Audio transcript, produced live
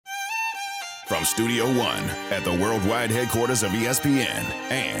From Studio One at the worldwide headquarters of ESPN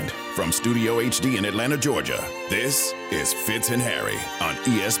and from Studio HD in Atlanta, Georgia, this is Fitz and Harry on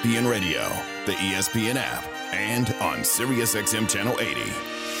ESPN Radio, the ESPN app, and on SiriusXM Channel 80.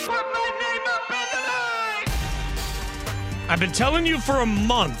 Put my name up in the line! I've been telling you for a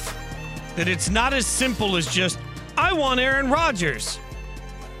month that it's not as simple as just, I want Aaron Rodgers.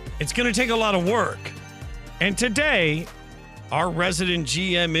 It's going to take a lot of work. And today, our resident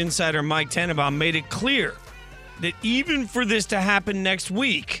GM insider Mike Tannenbaum made it clear that even for this to happen next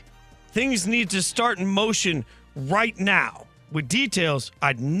week, things need to start in motion right now with details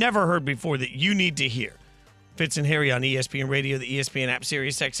I'd never heard before that you need to hear. Fitz and Harry on ESPN Radio, the ESPN app,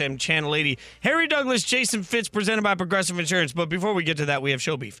 SiriusXM Channel 80. Harry Douglas, Jason Fitz, presented by Progressive Insurance. But before we get to that, we have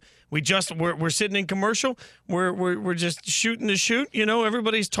show beef. We're sitting in commercial. We're just shooting the shoot. You know,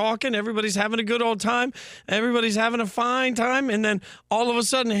 everybody's talking. Everybody's having a good old time. Everybody's having a fine time. And then all of a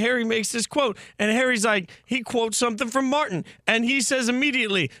sudden, Harry makes this quote. And Harry's like, he quotes something from Martin. And he says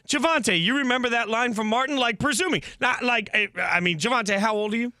immediately, Javante, you remember that line from Martin? Like, presuming. Not like, I mean, Javante, how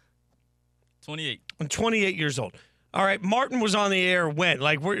old are you? 28. I'm 28 years old. All right, Martin was on the air when?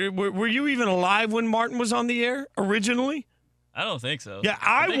 Like, were you even alive when Martin was on the air originally? I don't think so. Yeah,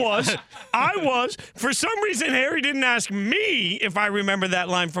 I was. I was. For some reason, Harry didn't ask me if I remember that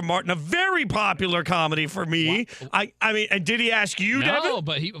line from Martin, a very popular comedy for me. I mean, did he ask you, Devin? No,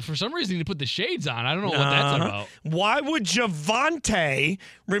 but for some reason he put the shades on. I don't know what that's about. Why would Javante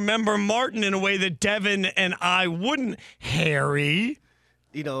remember Martin in a way that Devin and I wouldn't, Harry?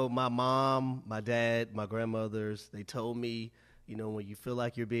 You know, my mom, my dad, my grandmothers, they told me, you know, when you feel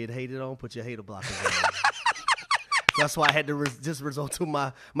like you're being hated on, put your hater blockers on. That's why I had to just resort to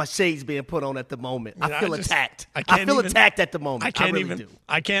my shades being put on at the moment. I feel attacked. I feel attacked at the moment.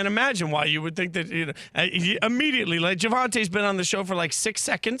 I can't imagine why you would think that, you know, immediately. Like, Javante's been on the show for like 6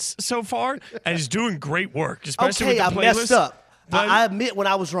 seconds so far and is doing great work, especially with the playlist. I messed up. I admit when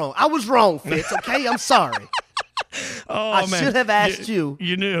I was wrong. I was wrong, Fitz, okay? I'm sorry. I should have asked you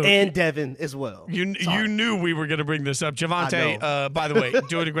knew. And Devin as well. You knew we were going to bring this up. Javante, by the way,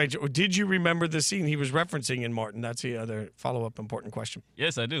 doing a great job. Did you remember the scene he was referencing in Martin? That's the other follow-up important question.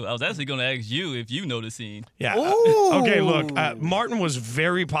 Yes, I do. I was actually going to ask you if you know the scene. Yeah. Okay, look, Martin was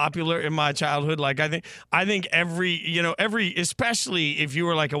very popular in my childhood. Like, I think every, especially if you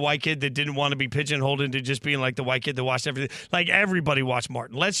were like a white kid that didn't want to be pigeonholed into just being like the white kid that watched everything. Like, everybody watched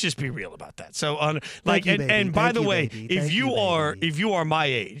Martin. Let's just be real about that. So, and by the way, if you are my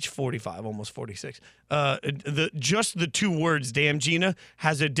age, 45, almost 46, the two words "damn Gina"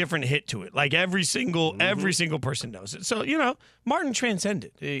 has a different hit to it. Like every single person knows it. So, you know, Martin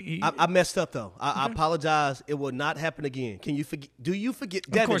transcended. I messed up though. I apologize. It will not happen again. Can you forget? Do you forget?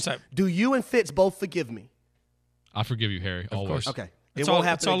 Devin, of course do you and Fitz both forgive me? I forgive you, Harry. Always. Okay. It won't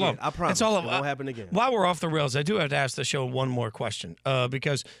happen again. I promise. It won't happen again. While we're off the rails, I do have to ask the show one more question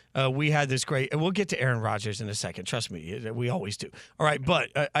because we had this great – we'll get to Aaron Rodgers in a second. Trust me, we always do. All right, but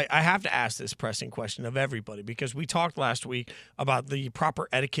I have to ask this pressing question of everybody because we talked last week about the proper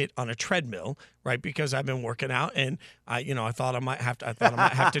etiquette on a treadmill, right, because I've been working out and I thought I might have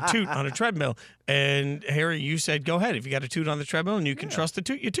to toot on a treadmill. And, Harry, you said go ahead. If you got to toot on the treadmill and you can trust the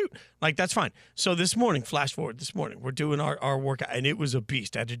toot, you toot. Like, that's fine. So this morning, flash forward this morning, we're doing our workout, and it was a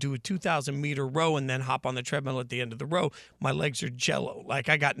beast. I had to do a 2,000-meter row and then hop on the treadmill at the end of the row. My legs are jello. Like,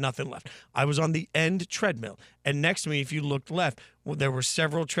 I got nothing left. I was on the end treadmill, and next to me, if you looked left, there were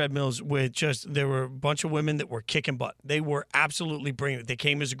several treadmills with there were a bunch of women that were kicking butt. They were absolutely brilliant. They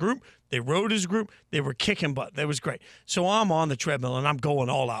came as a group. They rode as a group. They were kicking butt. That was great. So I'm on the treadmill, and I'm going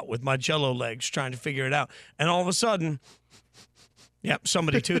all out with my jello legs trying to figure it out. And all of a sudden,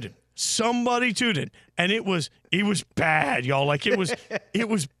 somebody tooted. Somebody tooted. And it was bad, y'all. Like, it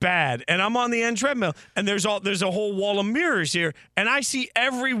was bad. And I'm on the end treadmill, and there's a whole wall of mirrors here, and I see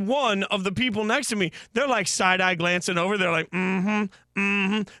every one of the people next to me. They're like side-eye glancing over. They're like,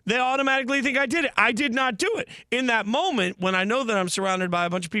 They automatically think I did it. I did not do it. In that moment, when I know that I'm surrounded by a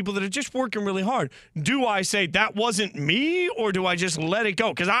bunch of people that are just working really hard, do I say that wasn't me, or do I just let it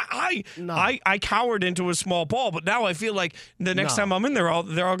go? Because I cowered into a small ball, but now I feel like the next time I'm in there,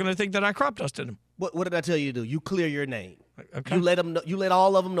 they're all going to think that I crop dusted them. What did I tell you to do? You clear your name. Okay. You let them know, you let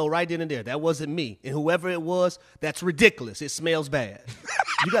all of them know right then and there. That wasn't me. And whoever it was, that's ridiculous. It smells bad.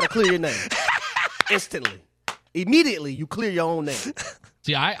 You got to clear your name. Instantly. Immediately, you clear your own name.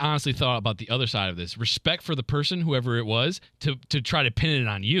 See, I honestly thought about the other side of this. Respect for the person, whoever it was, to try to pin it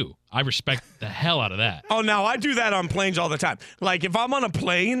on you. I respect the hell out of that. Oh, now I do that on planes all the time. Like if I'm on a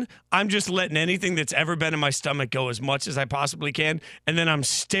plane, I'm just letting anything that's ever been in my stomach go as much as I possibly can, and then I'm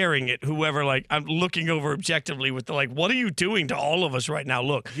staring at whoever. Like I'm looking over objectively with the like, what are you doing to all of us right now?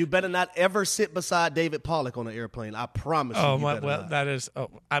 Look, You better not ever sit beside David Pollock on an airplane. I promise you. oh you my, better well not. that is. Oh,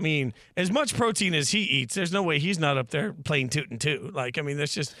 I mean, as much protein as he eats, there's no way he's not up there playing toot and toot. Like I mean,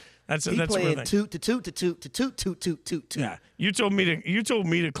 that's just that's He that's playing real thing. toot to toot to toot to toot toot toot toot toot. Yeah, you told me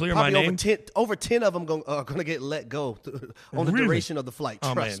to clear my Probably name. over 10 of them are going to get let go on the Really? duration of the flight.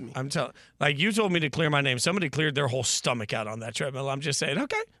 Oh, Trust man. me. I'm telling, like you told me to clear my name. Somebody cleared their whole stomach out on that treadmill. I'm just saying,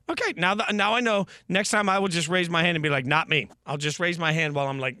 okay. Now I know. Next time I will just raise my hand and be like, not me. I'll just raise my hand while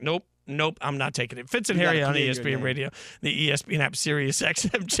I'm like, nope, I'm not taking it. Fitz and You Harry gotta on clear your ESPN name. Radio, the ESPN app, Sirius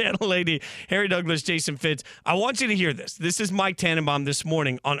XM Channel 80. Harry Douglas, Jason Fitz. I want you to hear this. This is Mike Tannenbaum this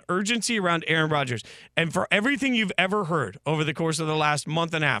morning on urgency around Aaron Rodgers. And for everything you've ever heard over the course of the last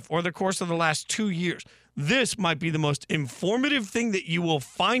month and a half or the course of the last 2 years, this might be the most informative thing that you will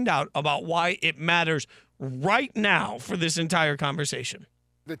find out about why it matters right now for this entire conversation.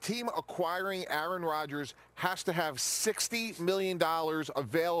 The team acquiring Aaron Rodgers has to have $60 million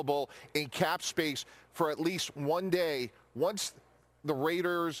available in cap space for at least one day. Once the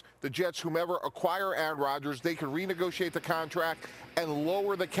Raiders, the Jets, whomever acquire Aaron Rodgers, they can renegotiate the contract and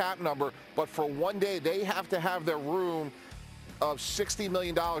lower the cap number. But for one day, they have to have their room of $60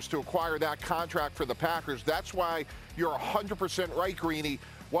 million to acquire that contract for the Packers. That's why you're 100% right, Greeny.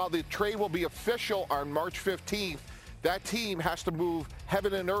 While the trade will be official on March 15th, that team has to move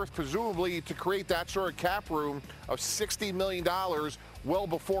heaven and earth, presumably, to create that sort of cap room of $60 million well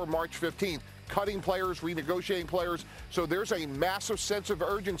before March 15th. Cutting players, renegotiating players. So there's a massive sense of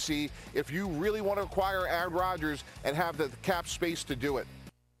urgency if you really want to acquire Aaron Rodgers and have the cap space to do it.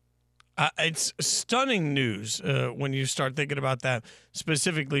 It's stunning news when you start thinking about that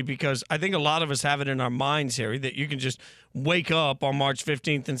specifically, because I think a lot of us have it in our minds, Harry, that you can just wake up on March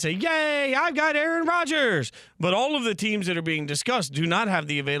 15th and say, yay, I've got Aaron Rodgers. But all of the teams that are being discussed do not have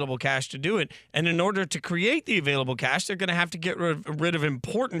the available cash to do it. And in order to create the available cash, they're going to have to get rid of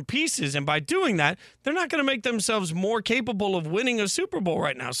important pieces. And by doing that, they're not going to make themselves more capable of winning a Super Bowl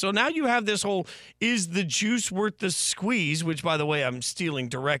right now. So now you have this whole, is the juice worth the squeeze, which, by the way, I'm stealing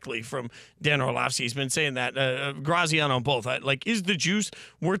directly from Dan Orlovsky. He's been saying that, Graziano both. Like, is the juice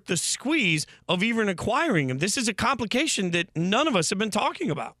worth the squeeze of even acquiring him? This is a complication that none of us have been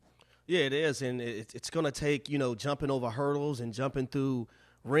talking about. Yeah, it is, and it's going to take, jumping over hurdles and jumping through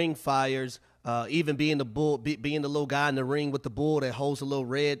ring fires, even being the bull, being the little guy in the ring with the bull that holds the little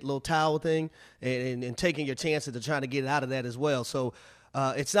red little towel thing, and taking your chances to trying to get out of that as well. So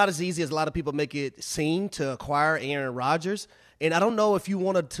it's not as easy as a lot of people make it seem to acquire Aaron Rodgers. And I don't know if you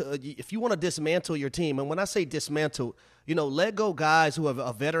want to dismantle your team. And when I say dismantle, let go guys who have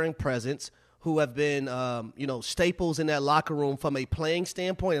a veteran presence, who have been, staples in that locker room from a playing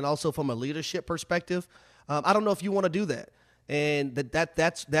standpoint and also from a leadership perspective. I don't know if you want to do that. And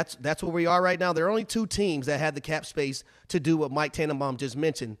that's where we are right now. There are only two teams that have the cap space to do what Mike Tannenbaum just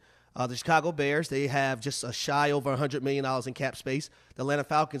mentioned. The Chicago Bears, they have just a shy over $100 million in cap space. The Atlanta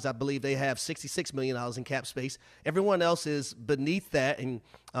Falcons, I believe they have $66 million in cap space. Everyone else is beneath that and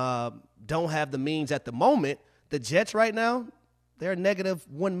don't have the means at the moment. The Jets right now, they're negative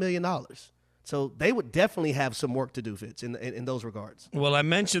 $1 million. So they would definitely have some work to do, Fitz, in those regards. Well, I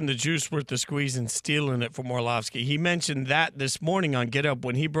mentioned the juice worth the squeeze and stealing it from Orlovsky. He mentioned that this morning on Get Up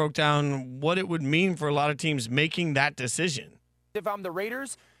when he broke down what it would mean for a lot of teams making that decision. If I'm the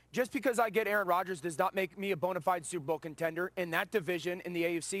Raiders, just because I get Aaron Rodgers does not make me a bona fide Super Bowl contender in that division in the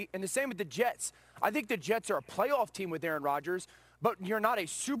AFC. And the same with the Jets. I think the Jets are a playoff team with Aaron Rodgers, but you're not a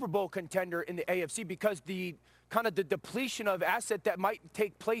Super Bowl contender in the AFC because the kind of the depletion of asset that might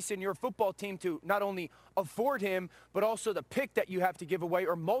take place in your football team to not only afford him, but also the pick that you have to give away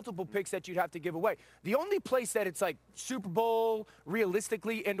or multiple picks that you'd have to give away. The only place that it's like Super Bowl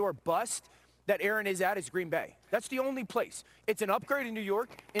realistically and or bust that Aaron is at is Green Bay. That's the only place. It's an upgrade in New York,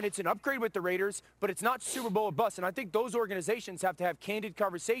 and it's an upgrade with the Raiders, but it's not Super Bowl or bust. And I think those organizations have to have candid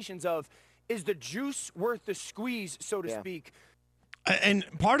conversations of, is the juice worth the squeeze, so to speak? And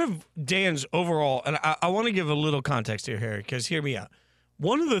part of Dan's overall, and I want to give a little context here, Harry, because hear me out.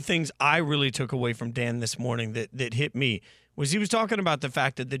 One of the things I really took away from Dan this morning that hit me was he was talking about the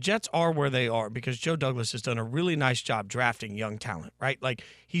fact that the Jets are where they are because Joe Douglas has done a really nice job drafting young talent, right? Like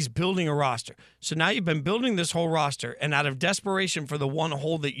he's building a roster. So now you've been building this whole roster, and out of desperation for the one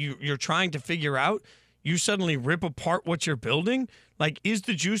hole that you're trying to figure out, you suddenly rip apart what you're building? Like, is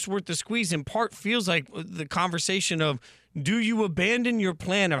the juice worth the squeeze? In part, feels like the conversation of, do you abandon your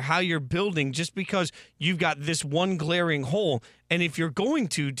plan of how you're building just because you've got this one glaring hole? And if you're going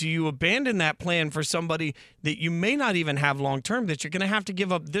to, do you abandon that plan for somebody that you may not even have long term, that you're going to have to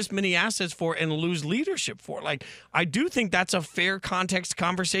give up this many assets for and lose leadership for? Like, I do think that's a fair context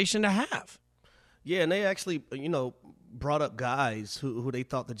conversation to have. Yeah, and they actually, brought up guys who they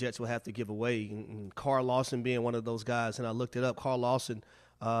thought the Jets would have to give away, and Carl Lawson being one of those guys. And I looked it up. Carl Lawson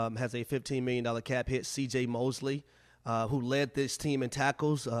has a $15 million cap hit. C.J. Mosley, who led this team in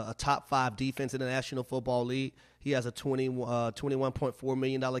tackles, a top 5 defense in the National Football League. He has a $21.4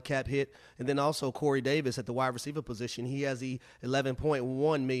 million cap hit. And then also Corey Davis at the wide receiver position. He has the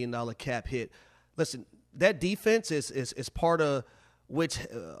 $11.1 million cap hit. Listen, that defense is part of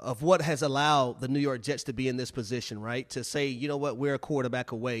what has allowed the New York Jets to be in this position, right? To say, you know what, we're a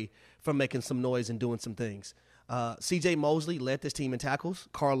quarterback away from making some noise and doing some things. C.J. Mosley led this team in tackles.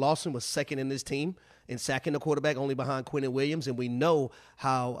 Carl Lawson was second in this team in sacking the quarterback, only behind Quinnen Williams. And we know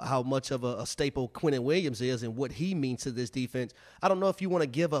how much of a staple Quinnen Williams is and what he means to this defense. I don't know if you want to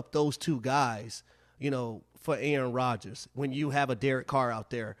give up those two guys, for Aaron Rodgers when you have a Derek Carr out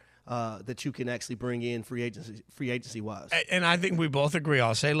there that you can actually bring in free agency wise. And I think we both agree,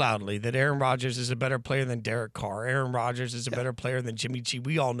 I'll say loudly, that Aaron Rodgers is a better player than Derek Carr. Aaron Rodgers is a better player than Jimmy G.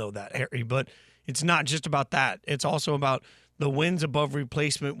 We all know that, Harry, but it's not just about that. It's also about the wins above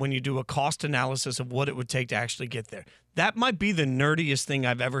replacement when you do a cost analysis of what it would take to actually get there. That might be the nerdiest thing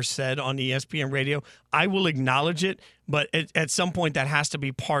I've ever said on ESPN Radio. I will acknowledge it, but at some point that has to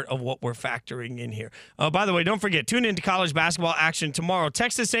be part of what we're factoring in here. By the way, don't forget, tune in to college basketball action tomorrow.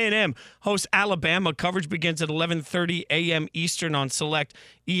 Texas A&M hosts Alabama. Coverage begins at 11:30 a.m. Eastern on select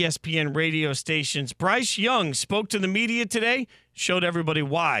ESPN radio stations. Bryce Young spoke to the media today, showed everybody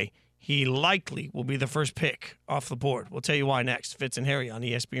why he likely will be the first pick off the board. We'll tell you why next. Fitz and Harry on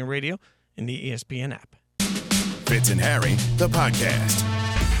ESPN Radio and the ESPN app. Fitz and Harry, the podcast.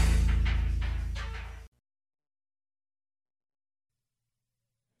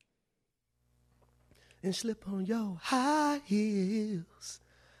 And slip on your high heels.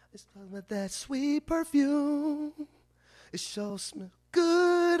 It's about that sweet perfume. It sure smells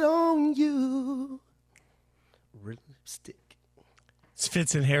good on you. Lipstick. It's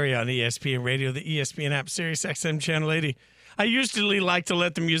Fitz and Harry on ESPN Radio, the ESPN app, Sirius XM Channel 80. I usually like to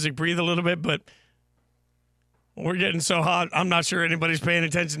let the music breathe a little bit, but we're getting so hot, I'm not sure anybody's paying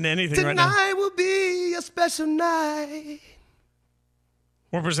attention to anything right now. Tonight will be a special night.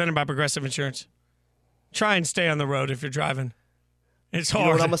 We're presented by Progressive Insurance. Try and stay on the road if you're driving. It's hard. You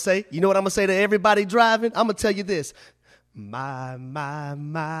know what I'm going to say? You know what I'm going to say to everybody driving? I'm going to tell you this. My.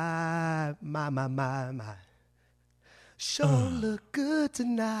 Sure look good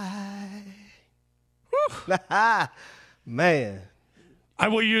tonight. Man. I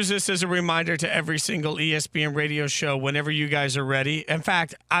will use this as a reminder to every single ESPN radio show whenever you guys are ready. In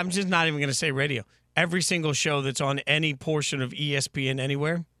fact, I'm just not even going to say radio. Every single show that's on any portion of ESPN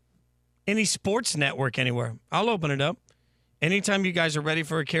anywhere, any sports network anywhere, I'll open it up. Anytime you guys are ready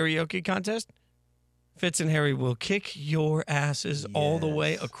for a karaoke contest, Fitz and Harry will kick your asses all the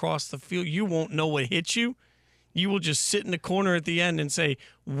way across the field. You won't know what hit you. You will just sit in the corner at the end and say,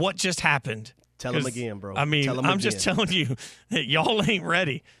 what just happened? Tell them again, bro. I mean, I'm just telling you that y'all ain't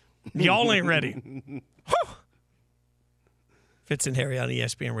ready. Y'all ain't ready. Fitz and Harry on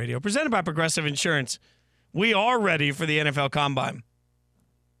ESPN Radio. Presented by Progressive Insurance. We are ready for the NFL Combine.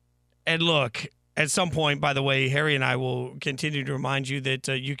 And look, at some point, by the way, Harry and I will continue to remind you that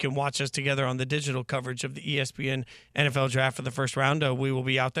you can watch us together on the digital coverage of the ESPN NFL Draft for the first round. We will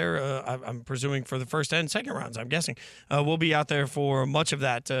be out there, I'm presuming, for the first and second rounds, I'm guessing. We'll be out there for much of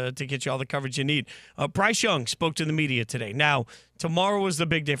that to get you all the coverage you need. Bryce Young spoke to the media today. Now, tomorrow is the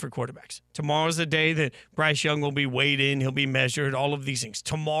big day for quarterbacks. Tomorrow is the day that Bryce Young will be weighed in, he'll be measured, all of these things.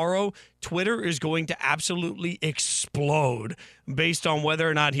 Tomorrow, Twitter is going to absolutely explode based on whether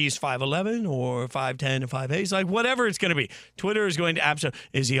or not he's 5'11 or 5'10 or 5'8, like whatever it's going to be. Twitter is going to absolutely,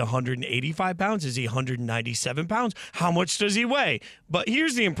 is he 185 pounds? Is he 197 pounds? How much does he weigh? But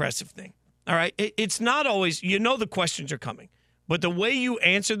here's the impressive thing, all right? It's not always, the questions are coming. But the way you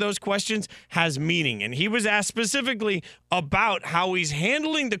answer those questions has meaning. And he was asked specifically about how he's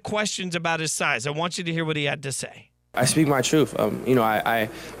handling the questions about his size. I want you to hear what he had to say. I speak my truth. I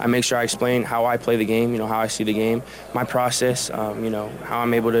make sure I explain how I play the game, how I see the game, my process, how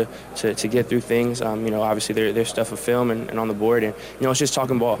I'm able to get through things. Obviously there's stuff of film and on the board, and, it's just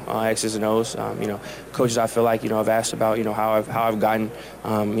talking ball, X's and O's. Coaches I feel like, have asked about, how I've gotten,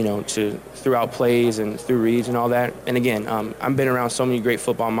 to throughout plays and through reads and all that. And again, I've been around so many great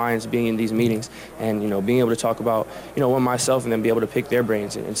football minds being in these meetings and, being able to talk about, one myself and then be able to pick their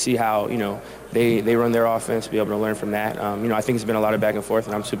brains and see how, they run their offense, be able to learn from that. I think it's been a lot of back and forth,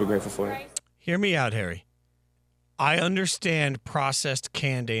 and I'm super grateful for it. Hear me out, Harry. I understand processed,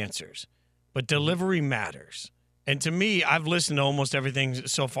 canned answers, but delivery matters. And to me, I've listened to almost everything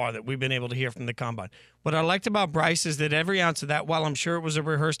so far that we've been able to hear from the Combine. What I liked about Bryce is that every ounce of that, while I'm sure it was a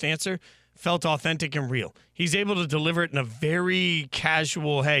rehearsed answer, felt authentic and real. He's able to deliver it in a very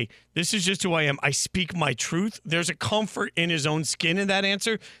casual, hey, this is just who I am. I speak my truth. There's a comfort in his own skin in that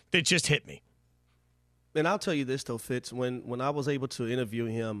answer that just hit me. And I'll tell you this, though, Fitz. When I was able to interview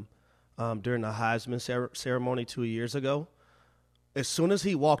him during the Heisman ceremony 2 years ago, as soon as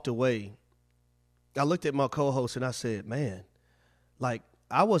he walked away, I looked at my co-host and I said, man, like,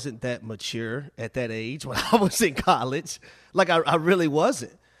 I wasn't that mature at that age when I was in college. Like, I really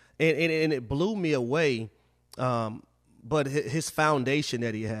wasn't. And it blew me away. But his foundation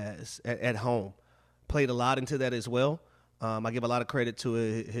that he has at home played a lot into that as well. I give a lot of credit to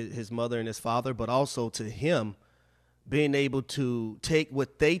his mother and his father, but also to him being able to take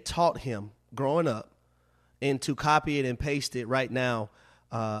what they taught him growing up and to copy it and paste it right now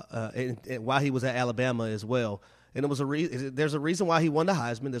and while he was at Alabama as well. And it was there's a reason why he won the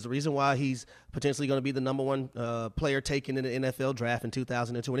Heisman. There's a reason why he's potentially going to be the number one player taken in the NFL draft in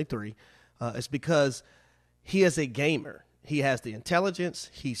 2023. It's because he is a gamer. He has the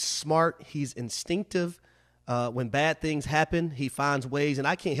intelligence. He's smart. He's instinctive. When bad things happen, he finds ways. And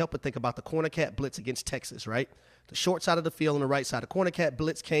I can't help but think about the corner cat blitz against Texas, right? The short side of the field on the right side. The corner cat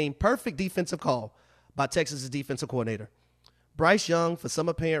blitz came. Perfect defensive call by Texas's defensive coordinator. Bryce Young, for some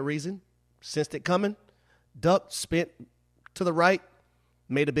apparent reason, sensed it coming, ducked, spent to the right,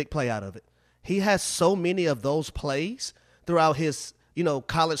 made a big play out of it. He has so many of those plays throughout his,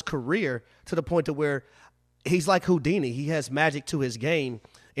 college career to the point to where he's like Houdini. He has magic to his game.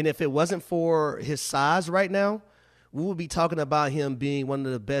 And if it wasn't for his size right now, we would be talking about him being one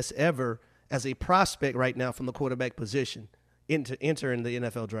of the best ever as a prospect right now from the quarterback position entering the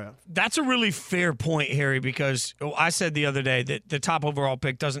NFL draft. That's a really fair point, Harry, because I said the other day that the top overall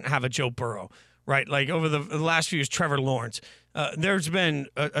pick doesn't have a Joe Burrow, right? Like over the last few years, Trevor Lawrence. There's been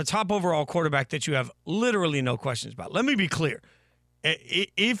a top overall quarterback that you have literally no questions about. Let me be clear.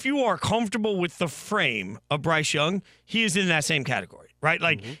 If you are comfortable with the frame of Bryce Young, he is in that same category, right?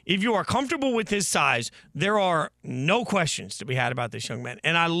 Like, if you are comfortable with his size, there are no questions to be had about this young man.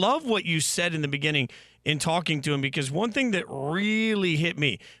 And I love what you said in the beginning in talking to him, because one thing that really hit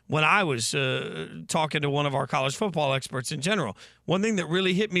me when I was talking to one of our college football experts in general, one thing that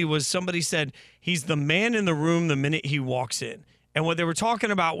really hit me was somebody said he's the man in the room the minute he walks in. And what they were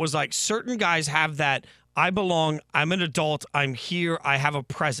talking about was like certain guys have that I belong, I'm an adult, I'm here, I have a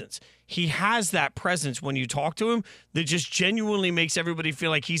presence. He has that presence when you talk to him that just genuinely makes everybody feel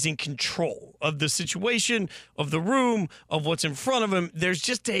like he's in control of the situation, of the room, of what's in front of him. There's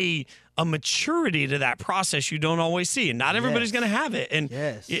just a maturity to that process you don't always see, and not everybody's going to have it. And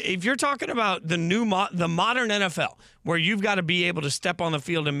if you're talking about the modern NFL, where you've got to be able to step on the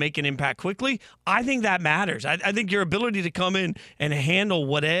field and make an impact quickly, I think that matters. I think your ability to come in and handle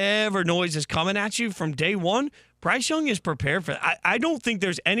whatever noise is coming at you from day one, Bryce Young is prepared for that. I don't think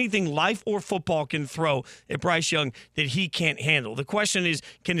there's anything life or football can throw at Bryce Young that he can't handle. The question is,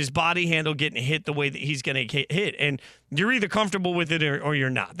 can his body handle getting hit the way that he's going to get hit? And you're either comfortable with it or you're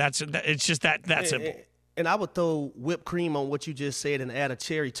not. It's just that simple. And I would throw whipped cream on what you just said and add a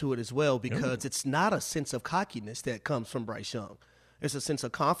cherry to it as well, because it's not a sense of cockiness that comes from Bryce Young. It's a sense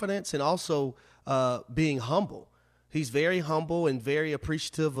of confidence and also being humble. He's very humble and very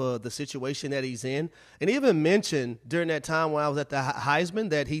appreciative of the situation that he's in. And he even mentioned during that time when I was at the Heisman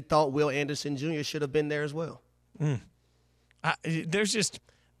that he thought Will Anderson Jr. should have been there as well.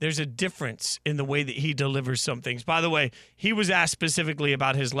 There's a difference in the way that he delivers some things. By the way, he was asked specifically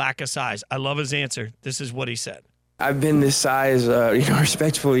about his lack of size. I love his answer. This is what he said. I've been this size,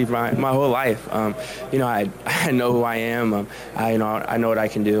 respectfully my whole life. I know who I am. I know what I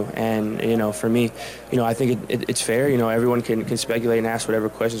can do. And, for me, I think it's fair. Everyone can speculate and ask whatever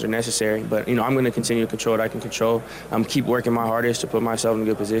questions are necessary. But, I'm going to continue to control what I can control. Keep working my hardest to put myself in a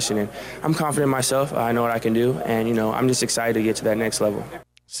good position. And I'm confident in myself. I know what I can do. And, I'm just excited to get to that next level.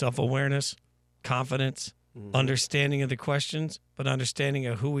 Self-awareness, confidence, understanding of the questions, but understanding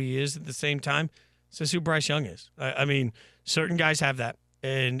of who he is at the same time. Says who Bryce Young is. I mean, certain guys have that,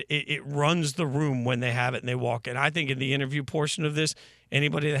 and it runs the room when they have it and they walk in. I think in the interview portion of this,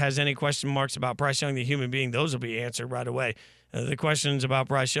 anybody that has any question marks about Bryce Young, the human being, those will be answered right away. The questions about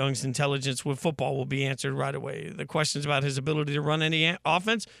Bryce Young's intelligence with football will be answered right away. The questions about his ability to run any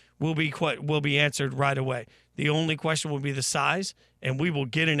offense will be answered right away. The only question will be the size, and we will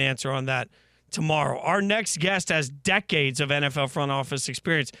get an answer on that tomorrow. Our next guest has decades of NFL front office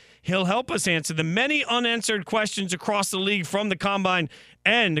experience. He'll help us answer the many unanswered questions across the league from the combine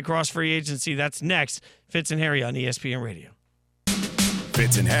and across free agency. That's next. Fitz and Harry on ESPN Radio.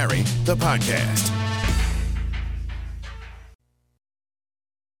 Fitz and Harry, the podcast.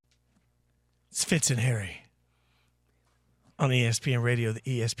 It's Fitz and Harry on ESPN Radio, the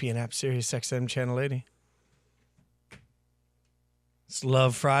ESPN app, Sirius XM Channel 80. It's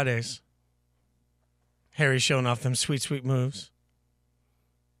Love Fridays. Harry's showing off them sweet, sweet moves.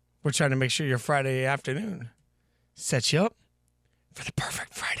 We're trying to make sure your Friday afternoon sets you up for the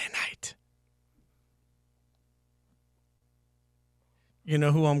perfect Friday night. You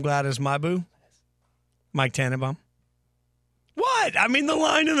know who I'm glad is my boo? Mike Tannenbaum. What? I mean, the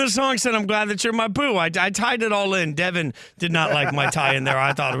line in the song said, I'm glad that you're my boo. I tied it all in. Devin did not like my tie in there.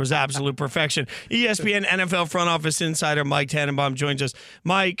 I thought it was absolute perfection. ESPN NFL front office insider Mike Tannenbaum joins us.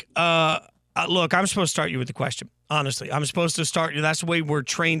 Mike, look, I'm supposed to start you with the question. Honestly, I'm supposed to start you. That's the way we're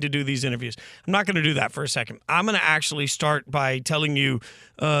trained to do these interviews. I'm not going to do that for a second. I'm going to actually start by telling you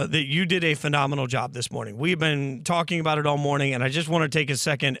that you did a phenomenal job this morning. We've been talking about it all morning, and I just want to take a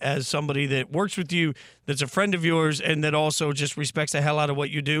second as somebody that works with you, that's a friend of yours, and that also just respects the hell out of what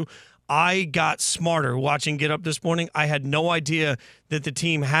you do. I got smarter watching Get Up this morning. I had no idea that the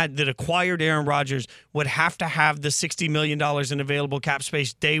team that acquired Aaron Rodgers would have to have the $60 million in available cap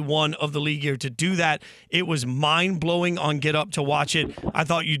space day one of the league year. To do that, it was mind-blowing on Get Up to watch it. I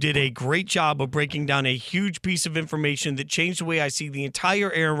thought you did a great job of breaking down a huge piece of information that changed the way I see the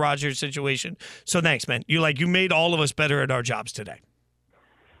entire Aaron Rodgers situation. So thanks, man. You made all of us better at our jobs today.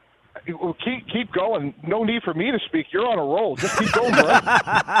 Well, keep going. No need for me to speak. You're on a roll. Just keep going, bro.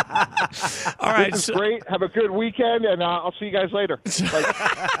 All right. This is great. Have a good weekend, and I'll see you guys later.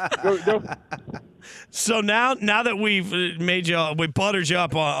 Go. So now that we've we buttered you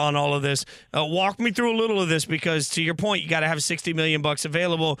up on all of this, walk me through a little of this, because to your point, you got to have $60 million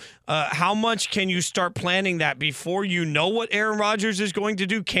available. How much can you start planning that before you know what Aaron Rodgers is going to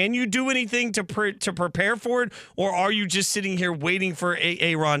do? Can you do anything to prepare for it, or are you just sitting here waiting for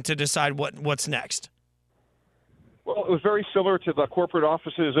Aaron to decide what's next? Well, it was very similar to the corporate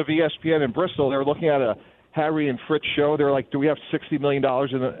offices of ESPN in Bristol. They were looking at a Harry and Fritz show. They're like, do we have $60 million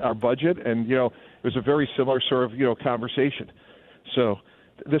in our budget? And, it was a very similar sort of, conversation. So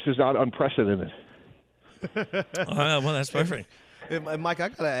this is not unprecedented. Well, that's perfect. Mike, I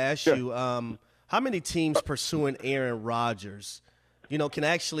got to ask you, how many teams pursuing Aaron Rodgers, can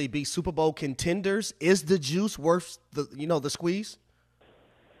actually be Super Bowl contenders? Is the juice worth the squeeze?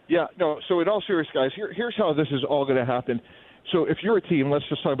 Yeah, no, so in all seriousness, guys, here's how this is all going to happen. So if you're a team, let's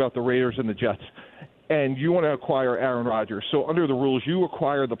just talk about the Raiders and the Jets, and you want to acquire Aaron Rodgers. So under the rules, you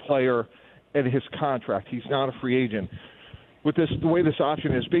acquire the player and his contract. He's not a free agent. With this, the way this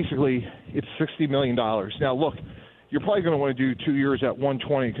option is, basically, it's $60 million. Now, look, you're probably going to want to do 2 years at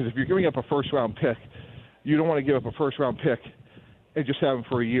 $120, because if you're giving up a first-round pick, you don't want to give up a first-round pick and just have him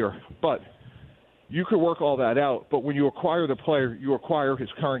for a year. But you could work all that out, but when you acquire the player, you acquire his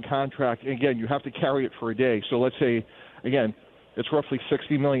current contract, and again, you have to carry it for a day. So let's say, again, it's roughly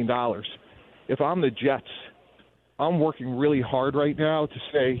 $60 million. If I'm the Jets, I'm working really hard right now to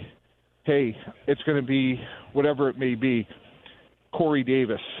say, hey, it's going to be whatever it may be, Corey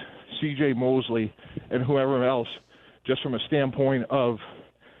Davis, C.J. Mosley, and whoever else, just from a standpoint of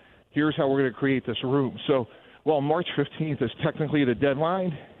here's how we're going to create this room. So while March 15th is technically the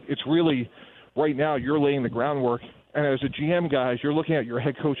deadline, it's really right now you're laying the groundwork. And as a GM, guys, you're looking at your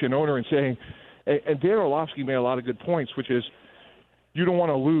head coach and owner and saying, and Dan Orlovsky made a lot of good points, which is you don't want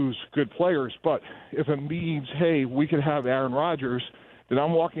to lose good players, but if it means, hey, we could have Aaron Rodgers, then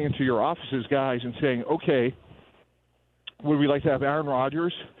I'm walking into your offices, guys, and saying, okay, would we like to have Aaron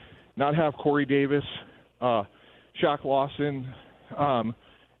Rodgers, not have Corey Davis, Shaq Lawson,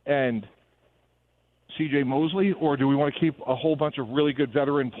 and C.J. Mosley, or do we want to keep a whole bunch of really good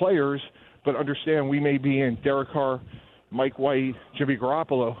veteran players, but understand we may be in Derek Carr, Mike White, Jimmy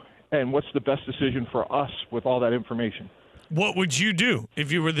Garoppolo, and what's the best decision for us with all that information? What would you do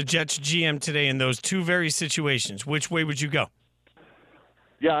if you were the Jets GM today in those two very situations? Which way would you go?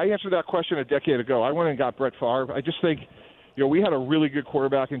 Yeah, I answered that question a decade ago. I went and got Brett Favre. I just think, we had a really good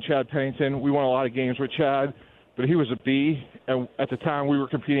quarterback in Chad Pennington. We won a lot of games with Chad, but he was a B. And at the time, we were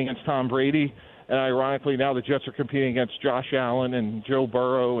competing against Tom Brady. And ironically, now the Jets are competing against Josh Allen and Joe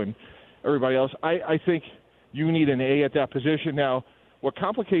Burrow and everybody else. I think you need an A at that position. Now, what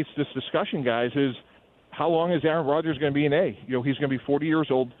complicates this discussion, guys, is how long is Aaron Rodgers going to be an A? You know, he's going to be 40 years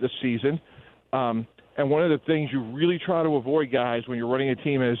old this season. And one of the things you really try to avoid, guys, when you're running a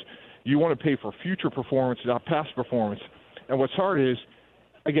team is you want to pay for future performance, not past performance. And what's hard is,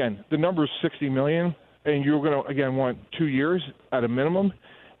 again, the number is $60 million, and you're going to, again, want 2 years at a minimum.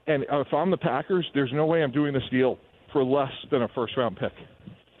 And if I'm the Packers, there's no way I'm doing this deal for less than a first-round pick.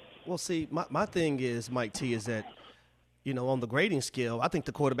 Well, see, my thing is, Mike T, is that, you know, on the grading scale, I think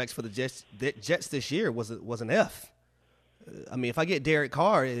the quarterbacks for the Jets this year was an F. I mean, if I get Derek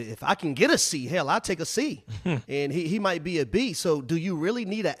Carr, if I can get a C, hell, I'll take a C. And he might be a B. So do you really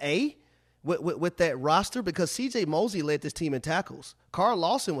need an A with that roster? Because C.J. Mosley led this team in tackles. Carl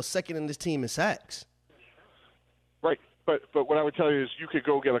Lawson was second in this team in sacks. Right. But what I would tell you is you could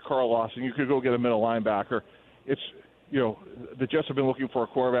go get a Carl Lawson. You could go get a middle linebacker. It's, you know, the Jets have been looking for a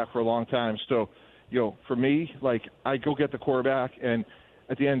quarterback for a long time. So, you know, for me, like, I go get the quarterback, and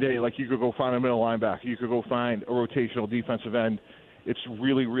at the end of the day, like, you could go find a middle linebacker. You could go find a rotational defensive end. It's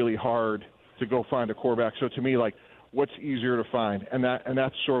really, really hard to go find a quarterback. So to me, like, what's easier to find? And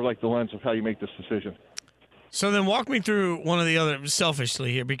that's sort of like the lens of how you make this decision. So then walk me through one of the other,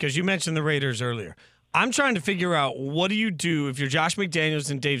 selfishly here, because you mentioned the Raiders earlier. I'm trying to figure out, what do you do if you're Josh McDaniels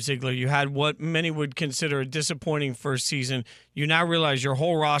and Dave Ziegler? You had what many would consider a disappointing first season. You now realize your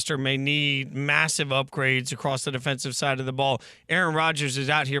whole roster may need massive upgrades across the defensive side of the ball. Aaron Rodgers is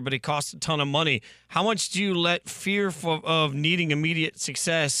out here, but it costs a ton of money. How much do you let fear of needing immediate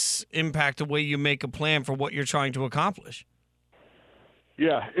success impact the way you make a plan for what you're trying to accomplish?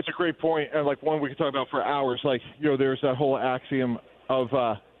 Yeah, it's a great point, and like one we can talk about for hours. Like, you know, there's that whole axiom of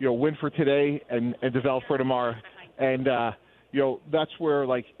you know, win for today and develop for tomorrow. And you know, that's where,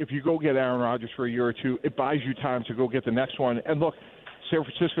 like, if you go get Aaron Rodgers for a year or two, it buys you time to go get the next one. And look, San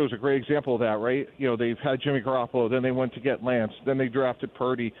Francisco is a great example of that, right? You know, they've had Jimmy Garoppolo, then they went to get Lance, then they drafted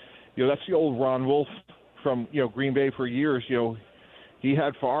Purdy. You know, that's the old Ron Wolf from, you know, Green Bay for years. You know, he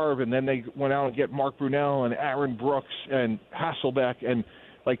had Favre, and then they went out and get Mark Brunell and Aaron Brooks and Hasselbeck. And,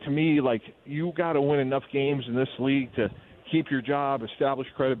 like, to me, like, you got to win enough games in this league to keep your job, establish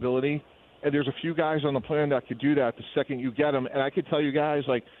credibility. And there's a few guys on the plan that could do that the second you get them. And I could tell you guys,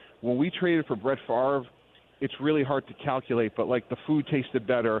 like, when we traded for Brett Favre, it's really hard to calculate, but, like, the food tasted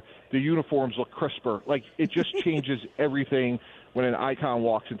better. The uniforms look crisper. Like, it just changes everything when an icon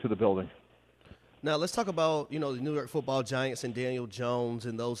walks into the building. Now, let's talk about, you know, the New York Football Giants and Daniel Jones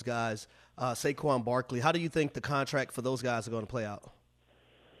and those guys. Saquon Barkley, how do you think the contract for those guys are going to play out?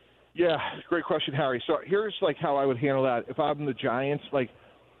 Yeah, great question, Harry. So here's, like, how I would handle that. If I'm the Giants, like,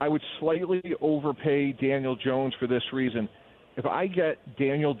 I would slightly overpay Daniel Jones for this reason. If I get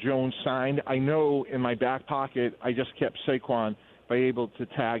Daniel Jones signed, I know in my back pocket I just kept Saquon by able to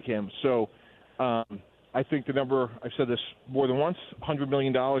tag him. So I think the number, I've said this more than once, $100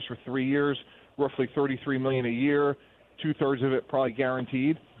 million for 3 years, roughly $33 million a year, 2/3 of it probably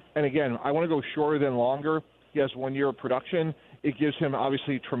guaranteed. And again, I want to go shorter than longer. He has 1 year of production. It gives him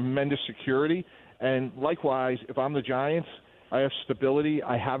obviously tremendous security. And likewise, if I'm the Giants, I have stability.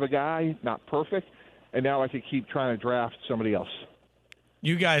 I have a guy, not perfect, and now I could keep trying to draft somebody else.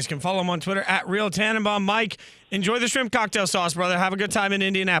 You guys can follow him on Twitter at Real Tannenbaum. Mike, enjoy the shrimp cocktail sauce, brother. Have a good time in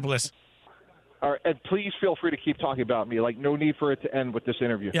Indianapolis. All right, and please feel free to keep talking about me. Like, no need for it to end with this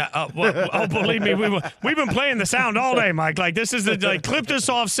interview. Yeah, believe me, we've been playing the sound all day, Mike. Like, this is like, clip this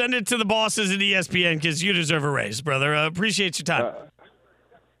off, send it to the bosses at ESPN because you deserve a raise, brother. Appreciate your time.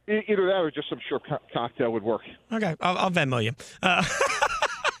 Either that or just some shrimp cocktail would work. Okay, I'll Venmo you.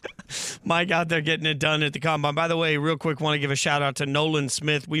 Mike out there getting it done at the Combine. By the way, real quick, want to give a shout-out to Nolan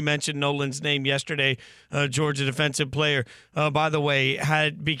Smith. We mentioned Nolan's name yesterday, Georgia defensive player. By the way,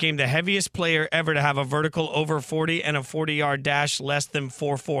 became the heaviest player ever to have a vertical over 40 and a 40-yard dash less than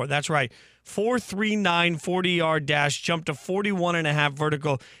 4.4. That's right. 4.39 40-yard dash, jumped to 41.5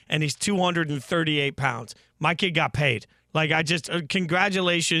 vertical, and he's 238 pounds. My kid got paid. Like, I just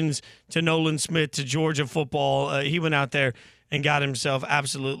congratulations to Nolan Smith, to Georgia football. He went out there and got himself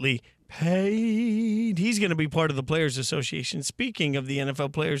absolutely paid. He's going to be part of the Players Association. Speaking of the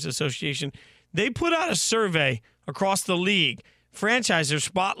NFL Players Association, they put out a survey across the league. Franchises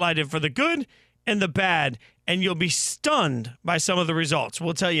spotlighted for the good and the bad, and you'll be stunned by some of the results.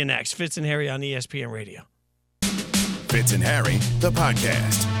 We'll tell you next. Fitz and Harry on ESPN Radio. Fitz and Harry, the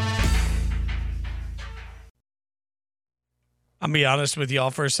podcast. I'll be honest with y'all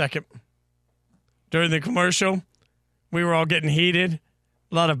for a second. During the commercial, we were all getting heated.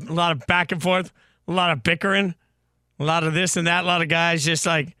 A lot of back and forth, a lot of bickering, a lot of this and that. A lot of guys just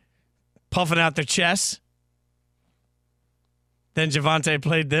like puffing out their chests. Then Javante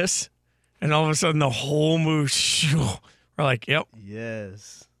played this, and all of a sudden the whole move, we're like, yep.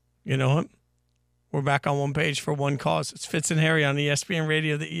 Yes. You know what? We're back on one page for one cause. It's Fitz and Harry on ESPN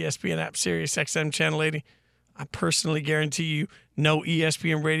Radio, the ESPN app, Sirius XM Channel 80. I personally guarantee you no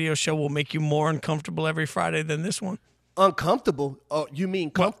ESPN radio show will make you more uncomfortable every Friday than this one. Uncomfortable? Oh, you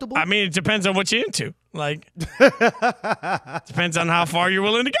mean comfortable? Well, I mean, it depends on what you're into. Like, depends on how far you're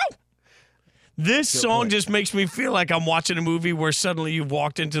willing to go. This song just makes me feel like I'm watching a movie where suddenly you've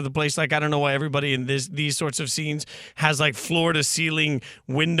walked into the place. Like, I don't know why everybody in these sorts of scenes has like floor-to-ceiling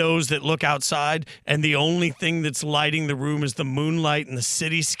windows that look outside, and the only thing that's lighting the room is the moonlight and the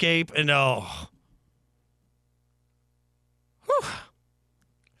cityscape. And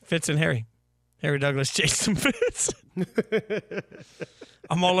Fitz and Harry. Harry Douglas, Jason Fitz.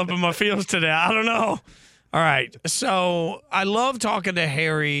 I'm all up in my feels today. I don't know. All right. So I love talking to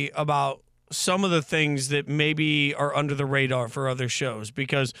Harry about some of the things that maybe are under the radar for other shows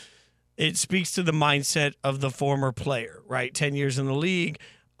because it speaks to the mindset of the former player, right? 10 years in the league.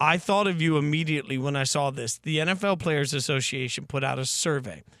 I thought of you immediately when I saw this. The NFL Players Association put out a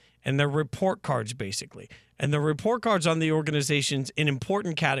survey, and they're report cards, basically. And the report cards on the organizations in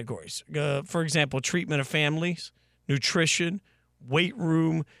important categories. For example, treatment of families, nutrition, weight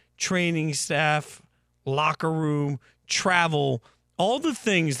room, training staff, locker room, travel, all the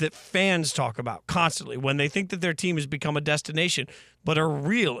things that fans talk about constantly when they think that their team has become a destination, but are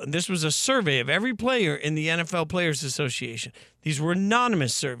real. And this was a survey of every player in the NFL Players Association. These were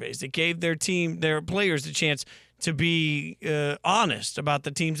anonymous surveys that gave their players the chance to be honest about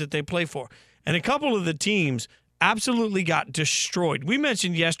the teams that they play for. And a couple of the teams absolutely got destroyed. We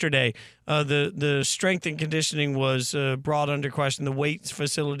mentioned yesterday the strength and conditioning was brought under question. The weight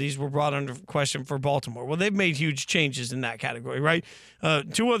facilities were brought under question for Baltimore. Well, they've made huge changes in that category, right?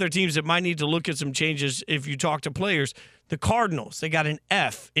 Two other teams that might need to look at some changes if you talk to players. The Cardinals, they got an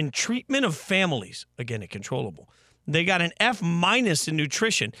F in treatment of families. Again, controllable. They got an F- in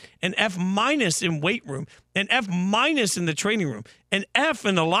nutrition, an F- in weight room, an F- in the training room, an F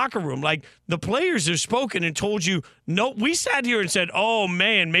in the locker room. Like, the players have spoken and told you, no, we sat here and said, oh,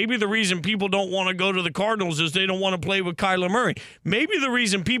 man, maybe the reason people don't want to go to the Cardinals is they don't want to play with Kyler Murray. Maybe the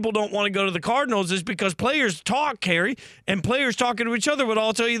reason people don't want to go to the Cardinals is because players talk, Harry, and players talking to each other would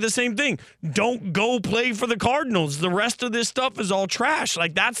all tell you the same thing. Don't go play for the Cardinals. The rest of this stuff is all trash.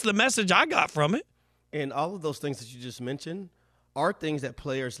 Like, that's the message I got from it. And all of those things that you just mentioned are things that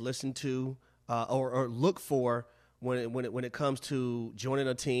players listen to or look for when it comes to joining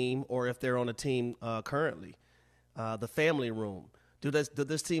a team or if they're on a team currently. The family room. Does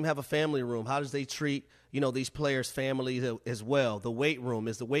this team have a family room? How does they treat these players' families as well? The weight room.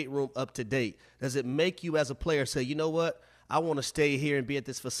 Is the weight room up to date? Does it make you as a player say, you know what, I want to stay here and be at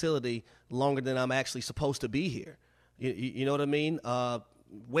this facility longer than I'm actually supposed to be here? You know what I mean?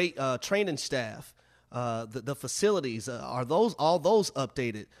 Training staff. The facilities, are all those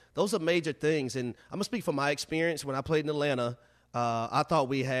updated? Those are major things. And I'm going to speak from my experience. When I played in Atlanta, I thought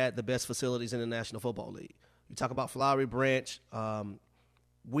we had the best facilities in the National Football League. You talk about Flowery Branch.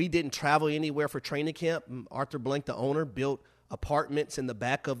 We didn't travel anywhere for training camp. Arthur Blank, the owner, built apartments in the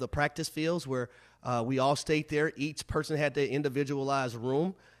back of the practice fields where we all stayed there. Each person had their individualized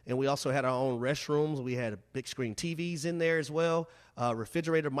room. And we also had our own restrooms. We had big screen TVs in there as well,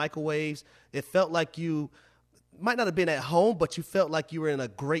 refrigerator, microwaves. It felt like you might not have been at home, but you felt like you were in a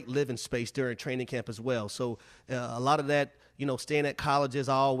great living space during training camp as well. So a lot of that, staying at colleges,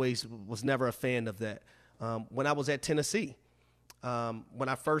 I always was never a fan of that. When I was at Tennessee, when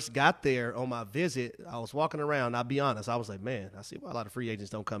I first got there on my visit, I was walking around. I'll be honest, I was like, man, I see why a lot of free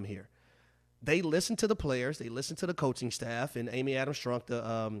agents don't come here. They listen to the players. They listen to the coaching staff. And Amy Adams-Strunk,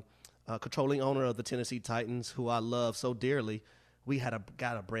 the controlling owner of the Tennessee Titans, who I love so dearly, we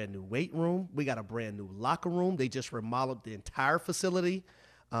got a brand-new weight room. We got a brand-new locker room. They just remodeled the entire facility.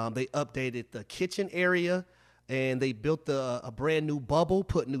 They updated the kitchen area, and they built a brand-new bubble,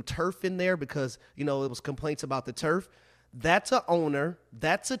 put new turf in there because, it was complaints about the turf. That's an owner.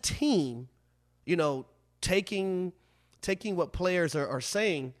 That's a team, taking what players are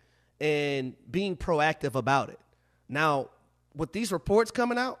saying and being proactive about it. Now, with these reports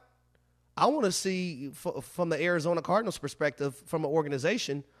coming out, I want to see from the Arizona Cardinals perspective, from an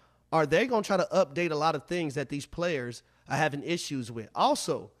organization, are they going to try to update a lot of things that these players are having issues with?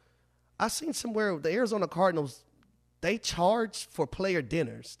 Also, I seen somewhere the Arizona Cardinals, they charge for player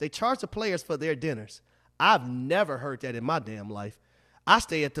dinners. They charge the players for their dinners. I've never heard that in my damn life. I used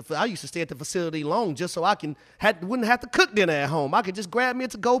to stay at the facility long just so I wouldn't have to cook dinner at home. I could just grab me a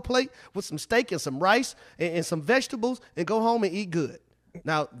to-go plate with some steak and some rice and some vegetables and go home and eat good.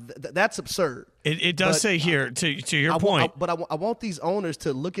 Now, that's absurd. It does say here, to your point. I want these owners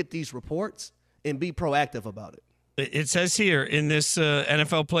to look at these reports and be proactive about it. It says here in this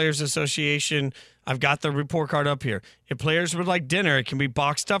NFL Players Association, I've got the report card up here. If players would like dinner, it can be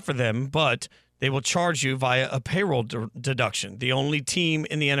boxed up for them, but they will charge you via a payroll deduction. The only team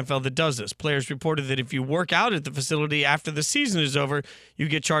in the NFL that does this. Players reported that if you work out at the facility after the season is over, you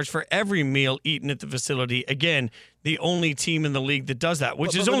get charged for every meal eaten at the facility. Again, the only team in the league that does that,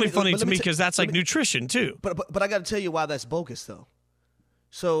 which is only funny to me because that's like nutrition too. But I got to tell you why that's bogus, though.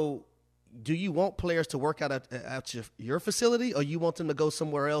 So do you want players to work out at your facility, or you want them to go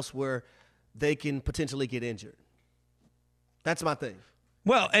somewhere else where they can potentially get injured? That's my thing.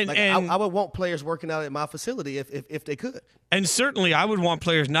 Well, I would want players working out at my facility if they could. And certainly I would want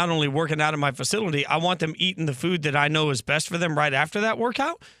players not only working out at my facility, I want them eating the food that I know is best for them right after that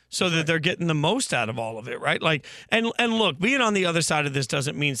workout so that they're getting the most out of all of it, right? Like, and look, being on the other side of this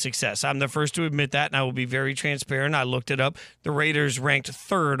doesn't mean success. I'm the first to admit that, and I will be very transparent. I looked it up. The Raiders ranked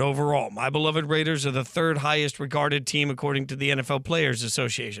 3rd overall. My beloved Raiders are the 3rd highest regarded team according to the NFL Players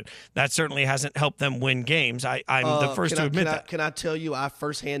Association. That certainly hasn't helped them win games. I'm the first to admit that. Can I tell you I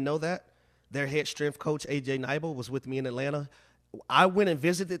firsthand know that? Their head strength coach, A.J. Neibel, was with me in Atlanta. I went and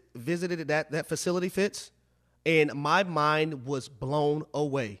visited that facility, Fitz, and my mind was blown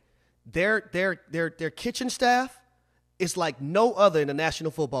away. Their kitchen staff is like no other in the National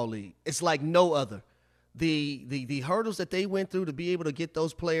Football League. It's like no other. The hurdles that they went through to be able to get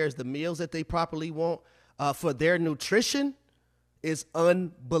those players the meals that they properly want for their nutrition is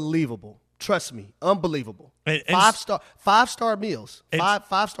unbelievable. Trust me, unbelievable. Five-star meals.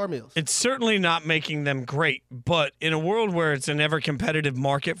 Five-star meals. It's certainly not making them great, but in a world where it's an ever-competitive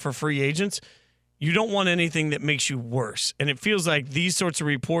market for free agents, you don't want anything that makes you worse. And it feels like these sorts of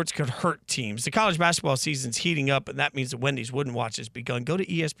reports could hurt teams. The college basketball season's heating up, and that means the Wendy's Wooden Watch has begun. Go to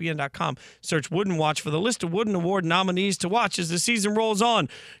ESPN.com, search Wooden Watch for the list of Wooden Award nominees to watch as the season rolls on.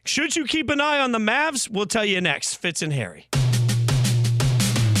 Should you keep an eye on the Mavs? We'll tell you next. Fitz and Harry.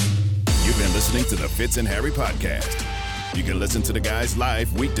 You've been listening to the Fitz and Harry podcast. You can listen to the guys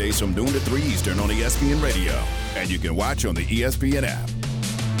live weekdays from noon to 3 Eastern on ESPN Radio, and you can watch on the ESPN app.